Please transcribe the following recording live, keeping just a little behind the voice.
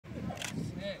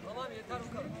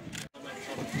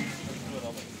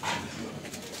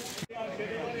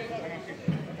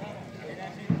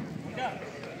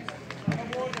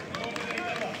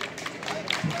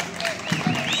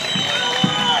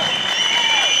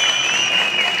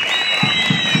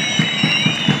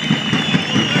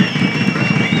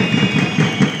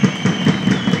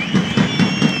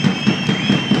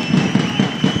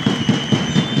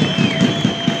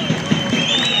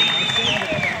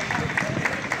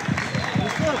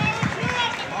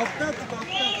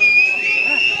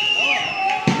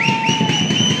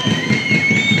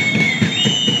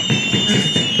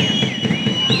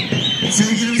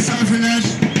Sevgili misafirler,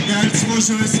 değerli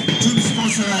sporcularımız, tüm spor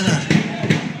severler.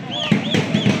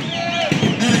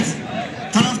 Evet,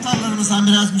 taraftarlarımızdan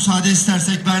biraz müsaade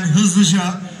istersek ben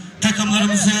hızlıca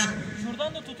takımlarımızı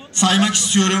saymak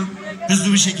istiyorum.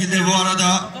 Hızlı bir şekilde bu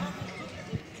arada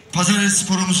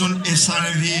Pazaryerispor'umuzun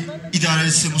efsanevi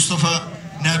idarecisi Mustafa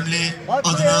Nemli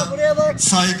adına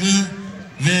saygı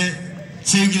ve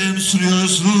sevgilerimizi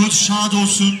sunuyoruz. Ruhu şad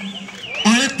olsun. O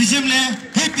hep bizimle,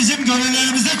 hep bizim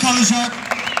gönüllerimizde kalacak.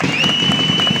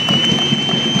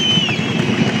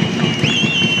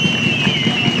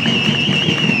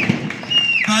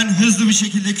 Ben hızlı bir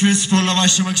şekilde Kürespor'la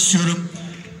başlamak istiyorum.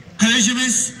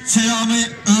 Kalecimiz Selami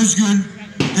Özgül,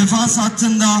 defans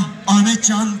hattında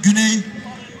Ahmetcan Güney,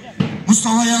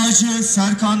 Mustafa Yağcı,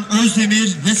 Serkan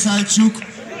Özdemir ve Selçuk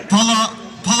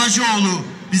Palacıoğlu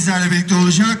bizlerle birlikte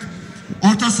olacak.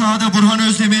 Orta sahada Burhan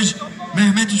Özdemir,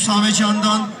 Mehmet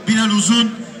Hüsamecan'dan Bilal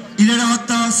Uzun, ileri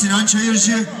hatta Sinan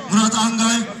Çayırcı, Murat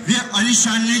Angay ve Ali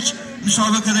Şenlik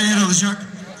müsabakada yer alacak.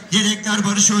 Yedekler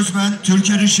Barış Özmen,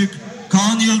 Türker Işık,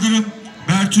 Kaan Yıldırım,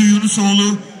 Bertu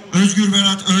Yunusoğlu, Özgür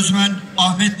Berat Özmen,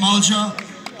 Ahmet Malca,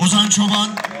 Ozan Çoban,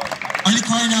 Ali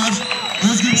Kaynar,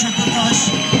 Özgür Çakırtaş,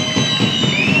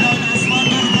 Osman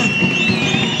Durgun,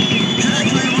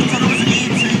 Küreköy Muhtarımız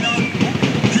Eyüp Seylan,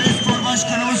 Kürespor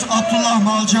Başkanımız Abdullah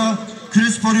Malca,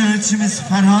 Kürespor Yöneticimiz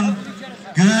Ferhan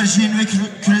Güvercin ve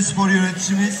Kürespor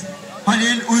Yöneticimiz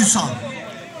Halil Uysal.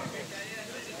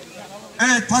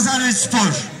 Evet, Pazaryerispor.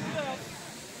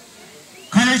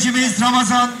 Kalecimiz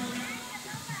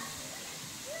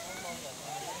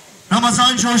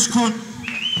Ramazan Coşkun.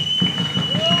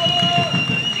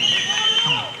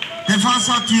 Defans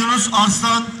hattı Yunus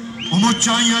Arslan,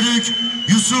 Umutcan Yarük,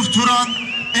 Yusuf Turan,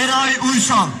 Eray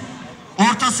Uysal.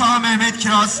 Orta saha Mehmet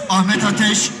Kiraz, Ahmet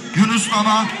Ateş, Yunus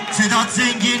Nama, Sedat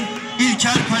Zengin,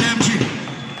 İlker Kalemci.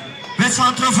 Ve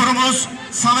santraforumuz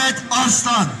Samet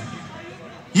Arslan.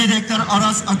 Yedekler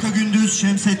Aras Akagündüz,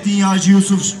 Şemsettin Yağcı,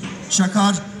 Yusuf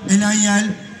Şakar, Elen Yel,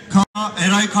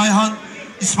 Eray Kayhan,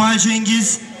 İsmail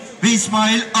Cengiz ve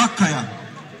İsmail Akkaya.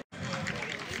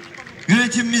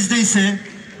 Yönetimimizde ise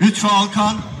Lütfü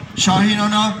Alkan, Şahin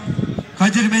Ana,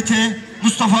 Kadir Mete,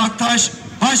 Mustafa Aktaş,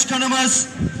 Başkanımız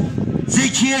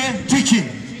Zekiye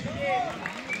Tekin.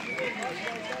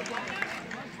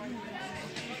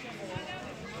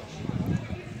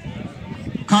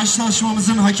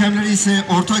 Karşılaşmamızın hakemleri ise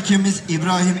orta hakemimiz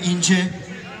İbrahim İnce,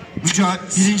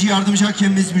 birinci yardımcı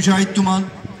hakemimiz Mücahit Duman,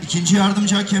 ikinci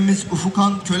yardımcı hakemimiz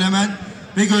Ufukan Kölemen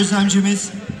ve gözlemcimiz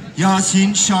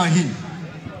Yasin Şahin.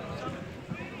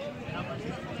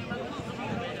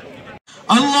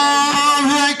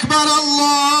 Allahu Ekber,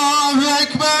 Allahu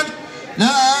Ekber,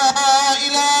 La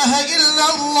ilahe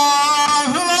illallah,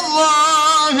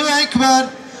 Allahu Ekber,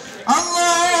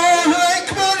 Allahu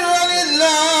Ekber ve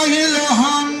lillahil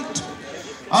hamd.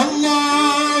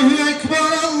 Allahu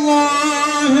Ekber,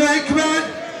 Allahu Ekber,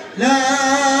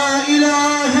 La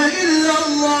ilahe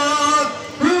illallah,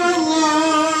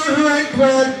 Allahu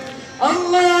Ekber,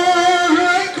 Allahu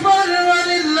Ekber ve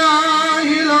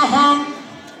lillahil hamd.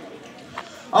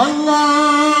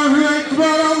 Allahu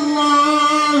Ekber,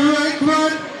 Allahu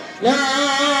Ekber, La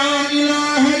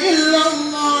ilahe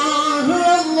illallah,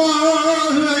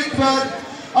 Allahu Ekber,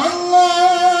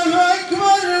 Allahu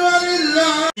Ekber ve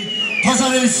lillah.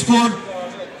 Pazaryerispor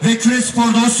ve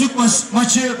Kürespor dostluk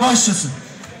maçı başlasın.